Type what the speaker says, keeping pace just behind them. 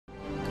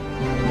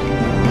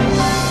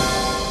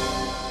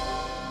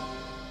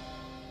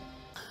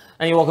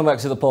And you're welcome back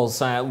to the Pulse.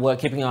 We're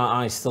keeping our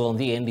eyes still on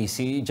the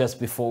NDC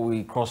just before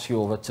we cross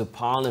you over to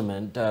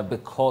Parliament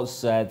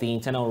because the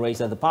internal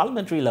race at the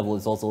parliamentary level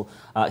is also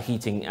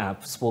heating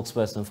up.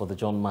 Spokesperson for the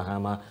John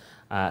Mahama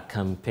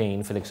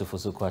campaign, Felix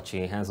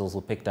Ofosu-Kwakye, has also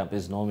picked up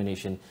his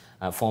nomination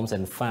forms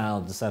and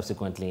filed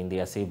subsequently in the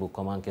Asebu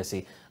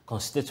Komankesi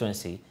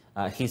constituency.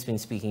 He's been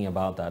speaking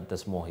about that.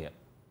 There's more here.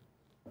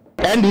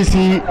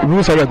 NDC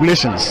rules and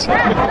regulations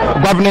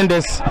governing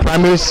this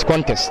primaries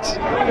contest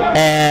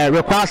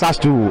requires us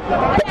to,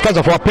 first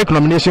of all, pick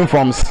nomination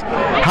forms,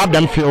 have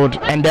them filled,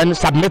 and then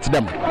submit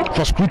them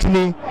for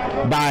scrutiny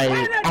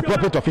by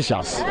appropriate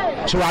officials.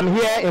 So I'm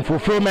here in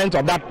fulfillment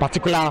of that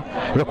particular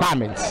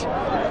requirement.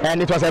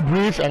 And it was a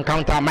brief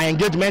encounter. My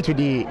engagement with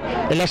the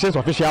elections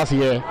officials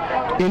here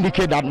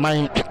indicate that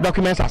my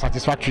documents are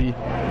satisfactory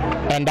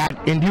and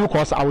that in due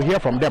course I will hear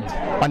from them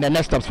on the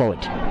next steps forward.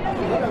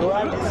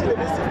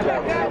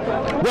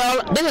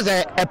 Well, this is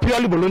a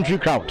purely voluntary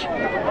crowd.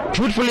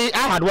 Truthfully,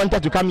 I had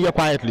wanted to come here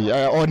quietly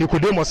or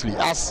nicodemously,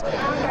 as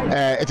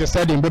it is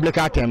said in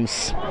biblical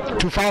terms,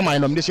 to file my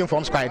nomination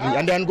forms quietly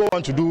and then go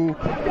on to do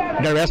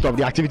the rest of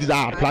the activities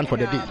I had planned for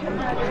the day.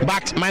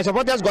 But my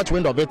supporters got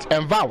wind of it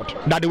and vowed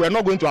that they were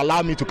not going to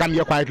allow me to come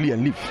here quietly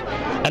and leave,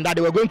 and that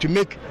they were going to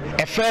make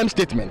a firm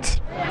statement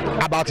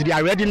about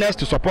their readiness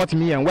to support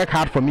me and work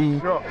hard for me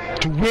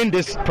to win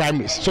this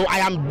primaries. So I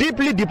am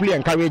deeply, deeply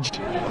encouraged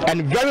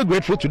and very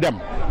grateful to them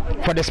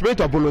for the spirit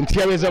of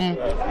volunteerism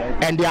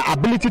and their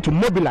ability to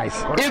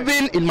mobilize,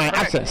 even in my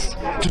absence,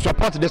 to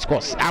support this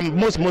cause. I'm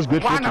most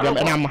grateful to them,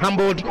 and I'm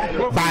humbled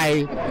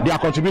by their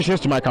contributions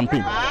to my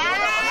campaign.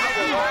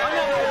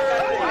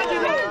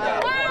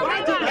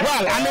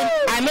 Well,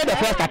 I made the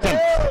first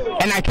attempt,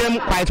 and I came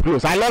quite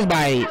close. I lost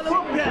by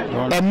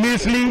a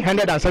measly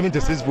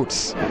 176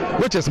 votes,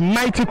 which is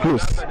mighty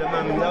close.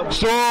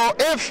 So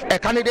if a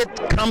candidate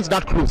comes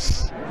that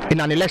close in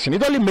an election,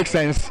 it only makes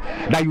sense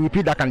that you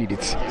repeat that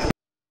candidate.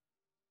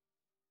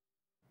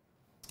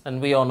 And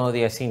we all know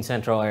the Assin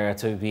Central area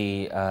to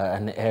be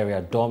an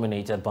area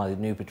dominated by the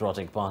new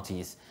patriotic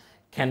parties,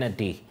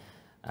 Kennedy,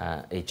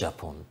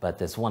 Japan. But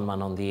there's one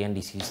man on the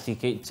NDC's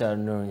ticket,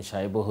 Nurein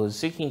Shaibu, who's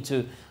seeking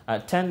to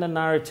turn the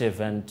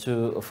narrative and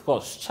to, of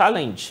course,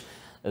 challenge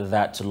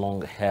that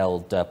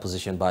long-held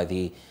position by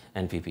the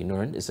NPP.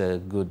 Nurein, it's a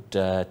good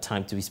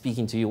time to be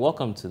speaking to you.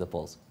 Welcome to the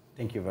Pulse.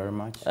 Thank you very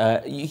much.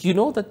 You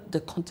know that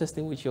the contest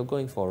in which you're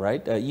going for,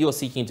 right? You're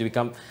seeking to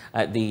become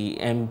the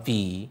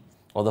MP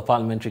or the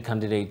parliamentary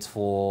candidate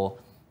for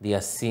the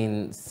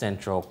Assin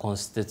Central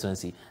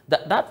constituency.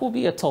 That will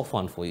be a tough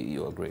one for you,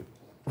 you agree?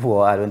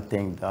 Well, I don't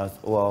think that's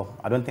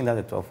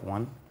a tough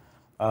one.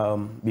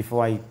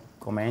 Before I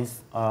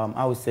commence,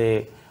 I would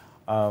say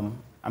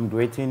I'm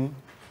greeting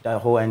the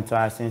whole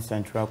entire Assin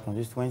Central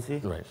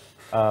constituency.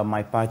 Right.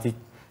 My party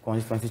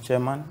constituency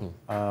chairman,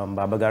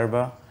 Baba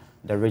Garba,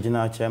 the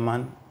regional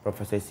chairman,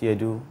 Professor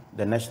Siedu,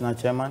 the national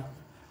chairman,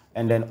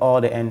 and then all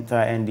the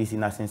entire NDC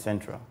in Assin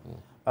Central.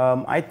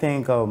 I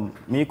think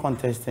me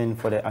contesting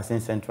for the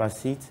Assin Central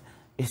seat,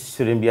 it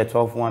shouldn't be a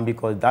tough one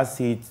because that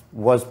seat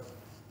was,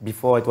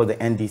 before it was the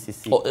NDC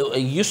seat. Oh, it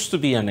used to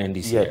be an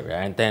NDC area,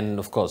 and then,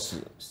 of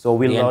course, so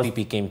the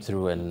NPP came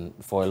through, and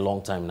for a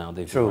long time now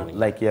they've been running.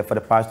 Like, yeah, for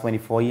the past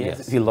 24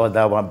 years, we lost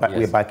that one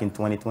way back in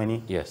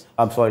 2020. Yes.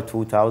 I'm sorry,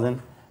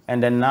 2000.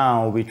 And then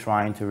now we're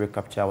trying to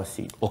recapture our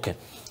seat. Okay.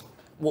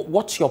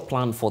 What's your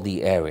plan for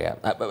the area?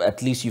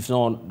 At least you've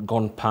not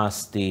gone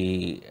past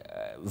the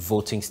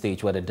voting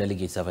stage where the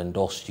delegates have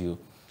endorsed you.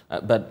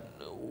 But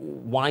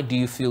why do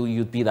you feel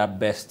you'd be that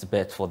best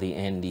bet for the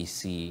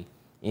NDC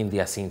in the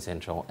Assin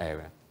Central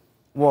area?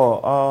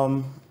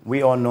 Well,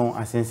 we all know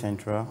Assin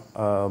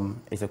Central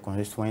is a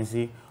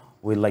constituency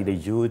with like the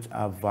youth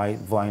are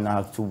vying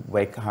out to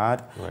work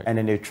hard, and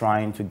then they're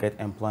trying to get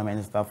employment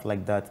and stuff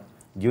like that.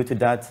 Due to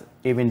that,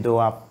 even though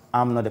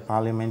I'm not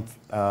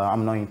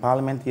I'm not in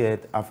parliament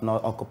yet, I've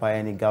not occupied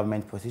any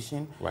government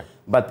position. Right.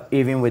 But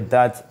even with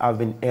that, I've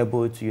been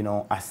able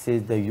to,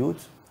 assist the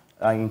youth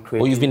in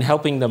creating. Oh, you've been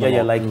helping them.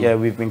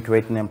 We've been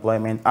creating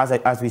employment.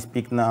 As we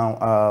speak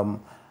now,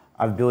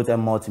 I've built a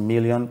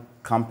multi-million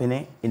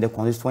company in the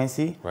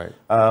constituency,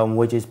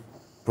 which is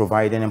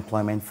providing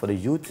employment for the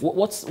youth.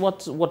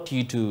 What do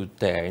you do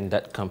there in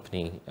that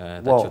company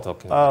that you're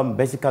talking about?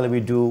 Basically, we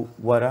do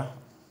water,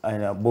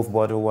 and both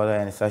bottled water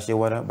and sachet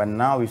water. But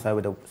now we start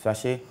with the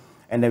sachet,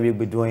 and then we'll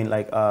be doing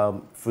like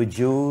fruit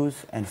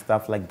juice and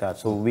stuff like that.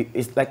 So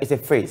it's a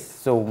phase.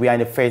 So we are in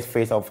the first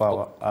phase of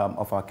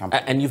our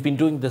campaign. And you've been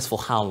doing this for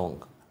how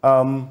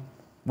long?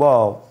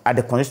 Well, at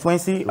the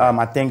constituency,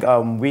 I think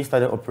we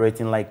started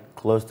operating like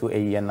close to a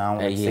year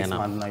now. A year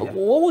now.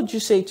 What would you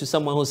say to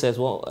someone who says,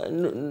 well,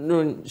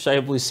 Nurein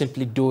Shaibu is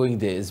simply doing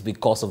this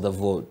because of the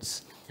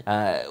votes?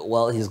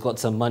 Well, he's got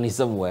some money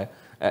somewhere.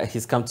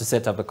 He's come to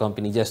set up a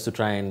company just to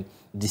try and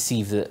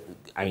deceive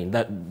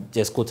that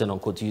just quote and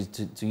unquote,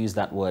 to use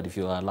that word, if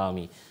you allow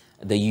me,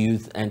 the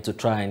youth, and to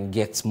try and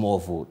get more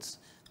votes.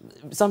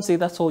 Some say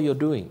that's all you're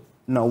doing.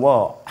 No,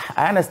 well,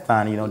 I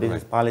understand, this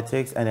is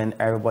politics, and then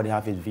everybody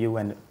has his view,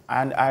 and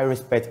I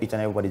respect each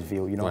and everybody's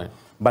view,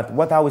 But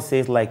what I would say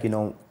is like, you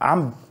know,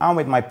 I'm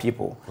with my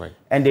people, right,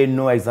 and they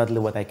know exactly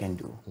what I can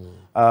do.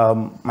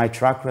 My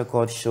track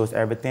record shows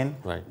everything.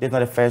 Right. This is not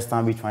the first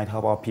time we try to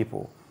help our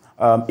people.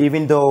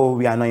 Even though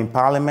we are not in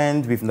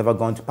parliament, we've never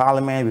gone to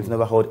parliament, we've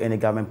never held any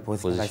government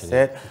position, as I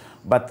said.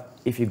 But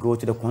if you go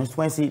to the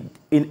constituency,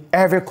 in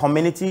every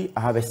community,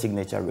 I have a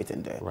signature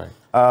written there.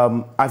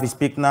 Right. As we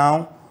speak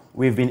now,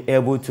 we've been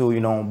able to,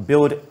 you know,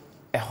 build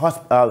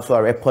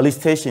a police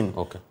station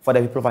for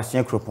the people of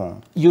Assin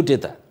Central. You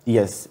did that?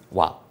 Yes.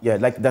 Wow. Yeah,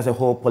 like there's a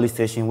whole police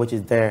station which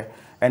is there.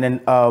 And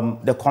then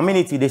the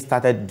community, they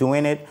started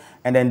doing it,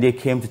 and then they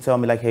came to tell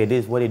me like, hey,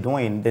 this is what they're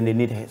doing, then they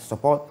need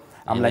support.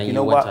 I'm like, you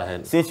know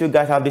what, since you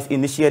guys have this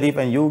initiative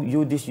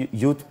and these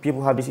youth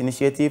people have this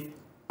initiative,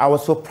 I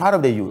was so proud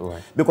of the youth,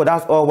 because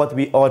that's all what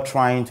we are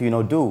trying to, you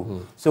know,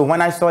 do. So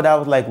when I saw that, I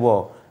was like,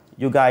 well,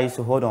 you guys,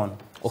 hold on.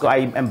 So I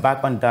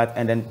embarked on that,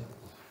 and then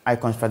I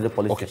constructed the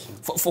police station.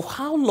 For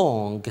how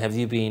long have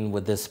you been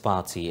with this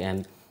party,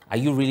 and are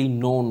you really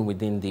known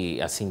within the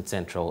Assin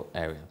Central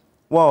area?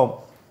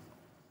 Well,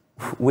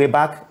 way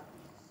back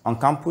on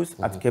campus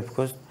at Cape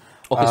Coast.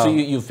 Okay, so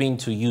you've been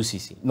to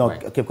UCC? No,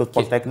 Cape Coast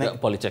Polytechnic.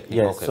 Polytechnic,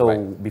 yes, so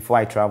before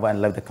I traveled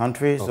and left the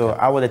country, so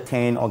I was a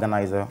teen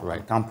organizer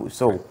on campus.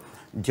 So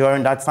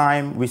during that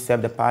time, we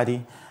served the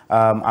party.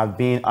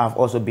 I've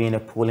also been a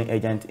polling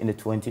agent in the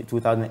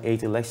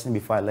 2008 election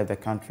before I left the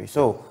country.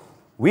 So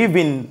we've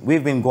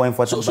been going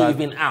for some. So you've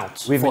been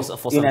out we've for been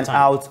some in and time.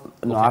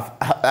 Out. No,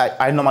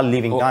 I normally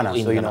live in Ghana,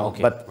 so you know,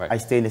 but right. I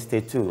stay in the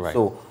state too.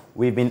 So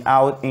we've been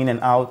out, in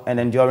and out, and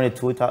then during the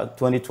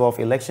 2012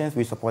 elections,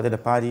 we supported the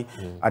party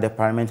at the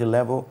parliamentary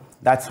level.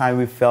 That time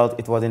we felt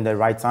it wasn't the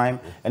right time,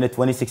 and in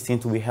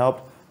 2016 we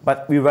helped.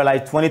 But we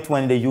realized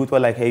 2020, the youth were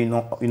like, hey, you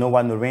know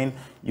what, Nurein,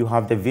 you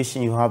have the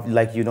vision, you have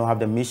like, you don't have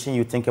the mission,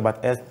 you think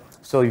about us,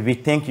 so we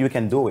think you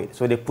can do it.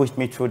 So they pushed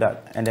me through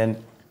that, and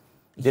then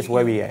this is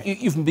where we are.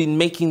 You've been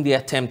making the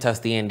attempt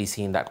as the NDC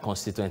in that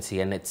constituency,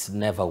 and it's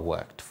never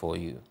worked for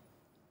you.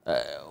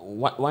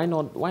 Why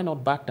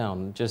not back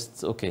down?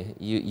 Just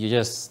you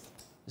just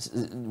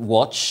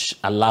watch,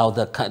 allow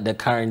the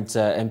current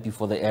MP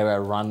for the area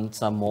run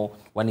some more.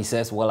 When he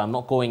says, well, I'm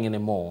not going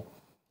anymore,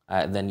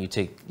 then you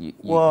take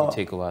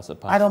over as a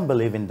party. I don't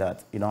believe in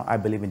that. You know, I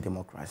believe in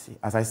democracy.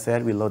 As I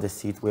said, we lost the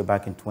seat way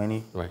back in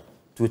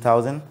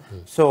 2000.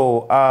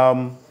 So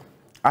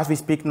as we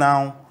speak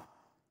now,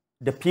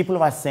 the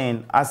people are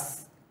saying,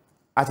 as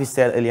we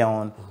said earlier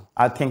on,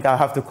 I think I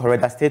have to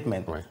correct that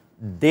statement.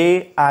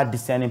 They are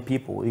discerning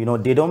people. You know,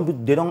 they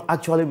don't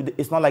actually.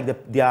 It's not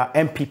like they are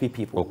MPP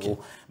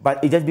people.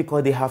 But it's just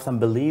because they have some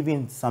belief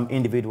in some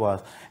individuals,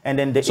 and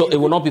then so it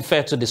will not be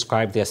fair to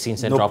describe the Assin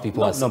Central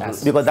people as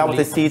because that was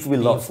the seat we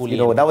lost. You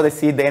know, that was the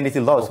seat the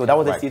NDC lost. So that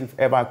was the seat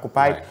ever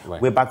occupied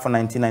way back from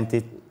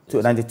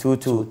 1992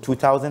 to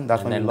 2000.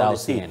 That's when we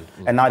lost the seat,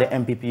 and now the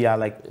MPP are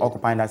like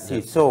occupying that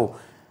seat. So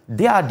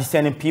they are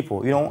discerning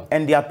people, you know,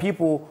 and they are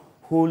people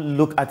who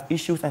look at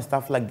issues and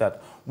stuff like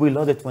that. We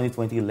lost the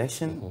 2020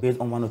 election based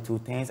on one or two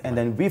things, and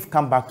then we've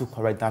come back to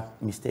correct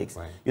that mistakes.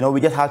 You know, we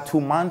just had 2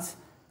 months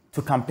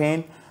to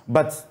campaign,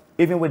 but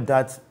even with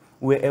that,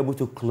 we're able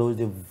to close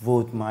the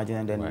vote margin,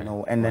 and then you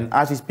know, and then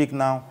as we speak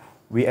now,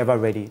 we're ever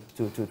ready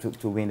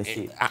to win the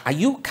seat. Are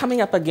you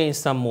coming up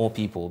against some more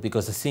people?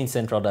 Because the Assin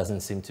Central doesn't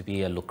seem to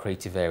be a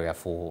lucrative area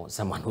for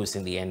someone who's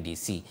in the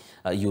NDC.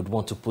 You'd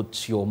want to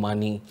put your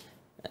money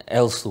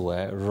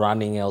elsewhere,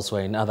 running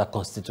elsewhere in other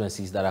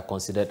constituencies that are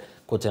considered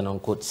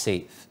quote-unquote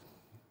safe.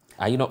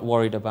 Are you not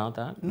worried about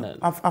that? No,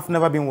 I've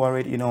never been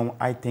worried. You know,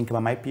 I think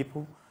about my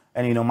people,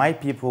 and you know, my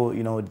people,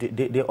 you know,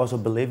 they also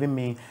believe in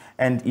me.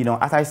 And you know,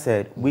 as I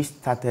said, we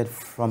started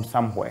from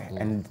somewhere,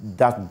 and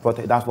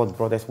that's what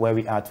brought us where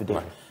we are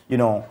today. You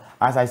know,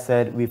 as I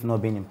said, we've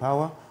not been in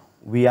power.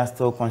 We are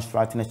still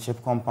constructing a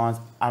chip compounds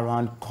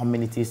around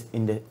communities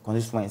in the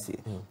constituency,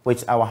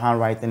 which our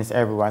handwriting is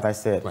everywhere, as I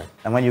said.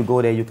 And when you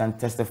go there, you can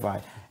testify.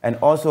 And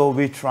also,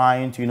 we're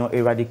trying to, you know,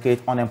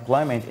 eradicate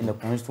unemployment in the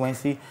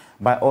constituency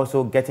by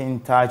also getting in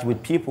touch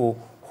with people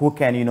who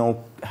can, you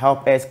know,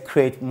 help us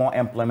create more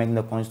employment in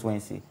the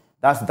constituency.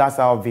 That's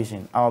our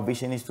vision. Our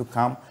vision is to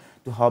come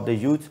to help the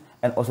youth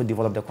and also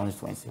develop the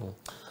constituency.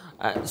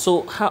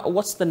 So,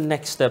 what's the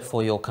next step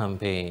for your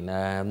campaign?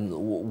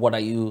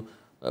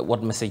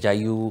 What message are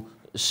you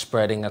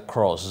spreading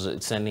across,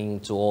 sending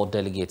to all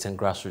delegates and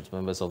grassroots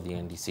members of the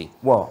NDC?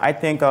 Well, I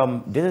think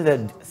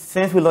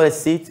since we lost a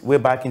seat way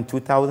back in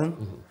 2000,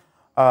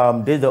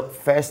 this is the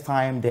first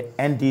time the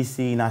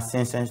NDC in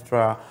Assin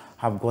Central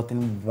have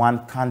gotten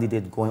one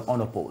candidate going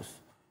unopposed.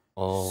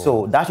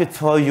 So that should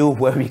tell you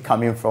where we're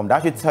coming from.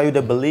 That should tell you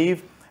the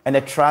belief and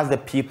the trust the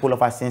people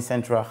of Assin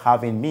Central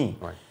have in me.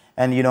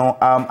 And you know,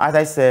 as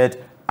I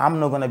said, I'm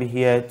not going to be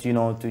here to, you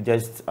know, to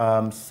just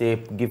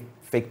give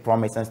fake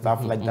promise and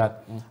stuff like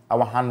that.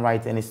 Our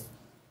handwriting is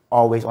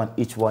always on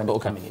each one in the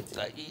community.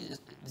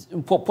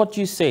 What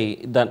do you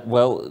say that,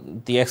 well,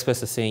 the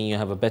experts are saying you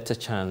have a better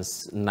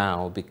chance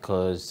now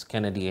because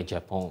Kennedy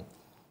Ejapong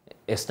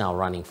is now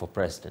running for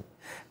president?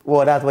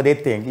 Well, that's what they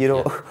think. You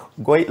know,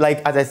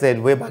 like as I said,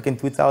 way back in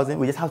 2000,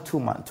 we just have 2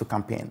 months to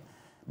campaign.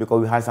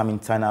 because we had some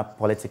internal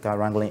political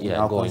wrangling in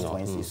our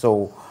constituency.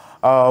 So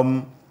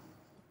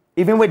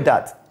even with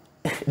that,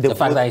 the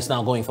fact that he's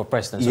now going for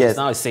president, so yes, it's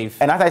now a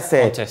safe and as I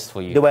said, contest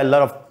for you. There were a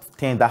lot of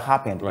things that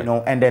happened, right. you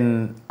know, and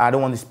then I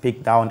don't want to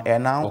speak down air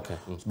now, okay.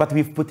 But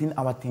we've put in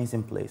our things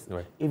in place.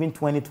 Right. Even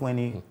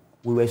 2020,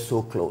 we were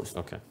so close,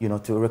 okay. you know,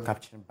 to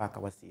recapturing back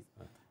our seats.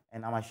 Right.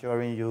 And I'm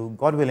assuring you,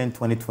 God willing,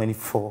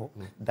 2024,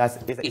 that's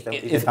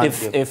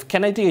if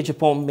Kennedy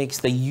Ejapong makes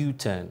the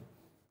U-turn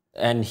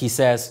and he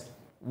says,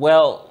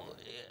 well,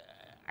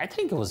 I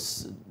think it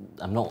was,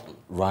 I'm not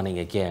running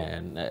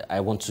again.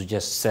 I want to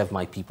just serve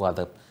my people at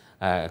the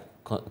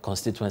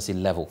constituency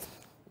level.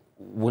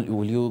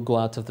 Will you go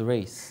out of the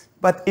race?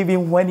 But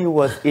even when he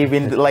was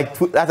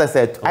like, as I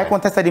said, right. I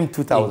contested him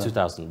 2000. In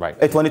 2000, right.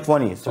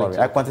 2020, sorry.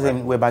 I contested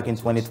him way back in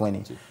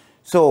 2020.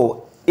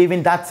 So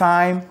even that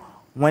time,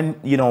 when,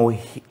 you know,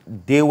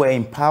 they were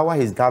in power,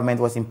 his government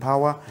was in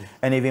power,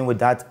 and even with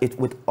that,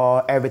 with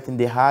everything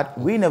they had,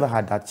 we never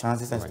had that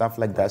chances and stuff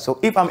like that. So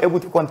if I'm able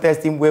to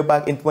contest him way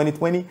back in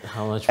 2020,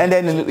 and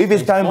then if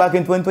he's coming back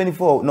in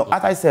 2024, no,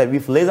 as I said,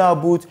 we've laid our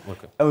boots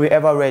and we're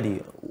ever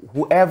ready.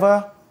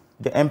 Whoever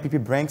the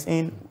MPP brings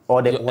in,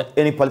 or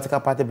any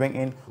political party bring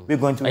in, we're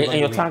going to. And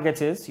your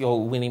target is, you're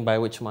winning by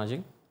which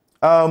margin?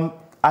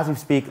 As we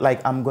speak,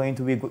 like I'm going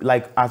to be,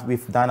 like as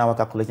we've done our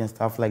calculation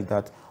stuff like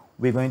that,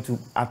 we're going to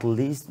at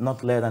least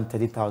not less than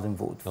 30,000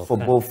 votes for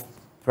both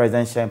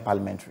presidential and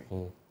parliamentary.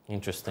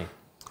 Interesting.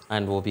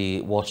 And we'll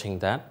be watching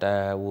that.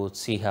 We'll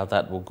see how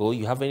that will go.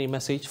 You have any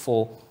message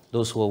for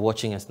those who are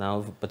watching us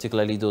now,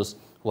 particularly those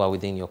who are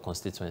within your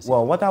constituency?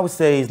 Well, what I would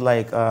say is,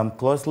 like,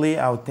 closely,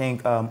 I would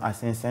think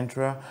Assin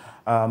Central,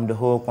 the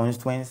whole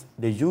constituency,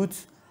 the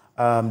youth,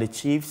 the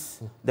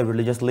chiefs, the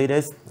religious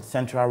leaders,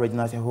 Central Region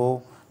as a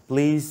whole.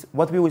 Please,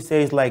 what we would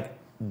say is, like,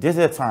 this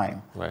is the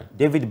time. Right.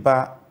 David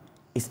Ba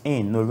is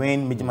in.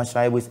 Nurein Shaibu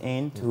Migyimah is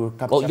in to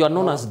capture. Oh, you are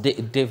known as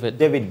David.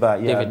 David Ba,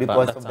 yeah, David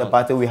because of the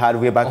battle we had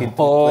way back in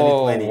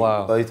 2020.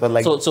 Wow. Because it was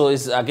like, so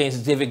it's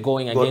against David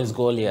going against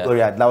Goliath.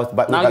 Goliath. That was,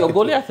 but now your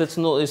Goliath is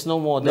no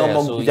more there.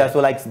 No more, so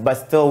like, but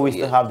still we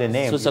still have the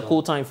name. So it's a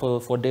cool time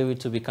for David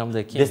to become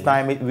the king. This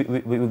time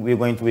we're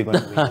going to win.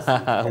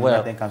 Well,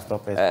 nothing can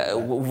stop us.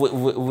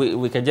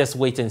 We can just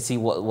wait and see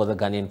what the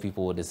Ghanaian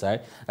people will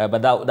decide.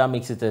 But that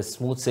makes it a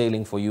smooth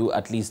sailing for you.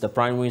 At least the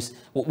primaries.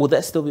 Will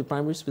there still be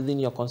primaries within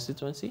your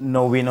constituency?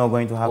 No, we're not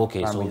going to have.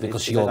 Okay, so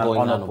because you're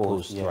going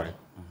unopposed, yeah.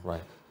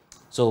 Right.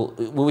 So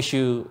we wish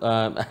you.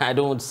 I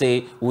don't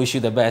say we wish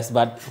you the best,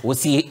 but we'll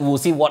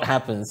see what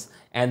happens,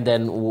 and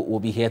then we'll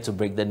be here to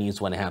break the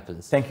news when it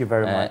happens. Thank you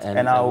very much,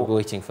 and I'll be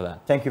waiting for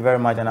that. Thank you very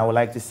much, and I would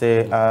like to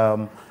say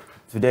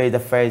today is the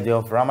first day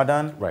of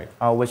Ramadan. Right.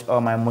 I wish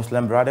all my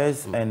Muslim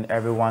brothers and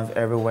everyone's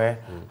everywhere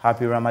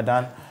happy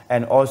Ramadan,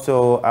 and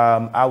also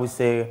I would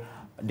say,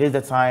 this is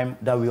the time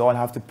that we all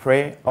have to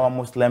pray. All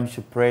Muslims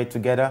should pray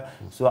together,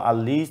 so at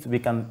least we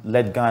can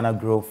let Ghana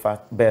grow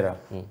better.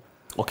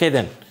 Okay,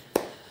 then.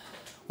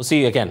 We'll see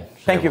you again.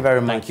 Thank you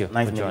very much. Thank you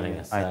nice for joining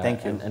us.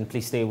 Thank you. And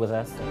please stay with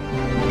us.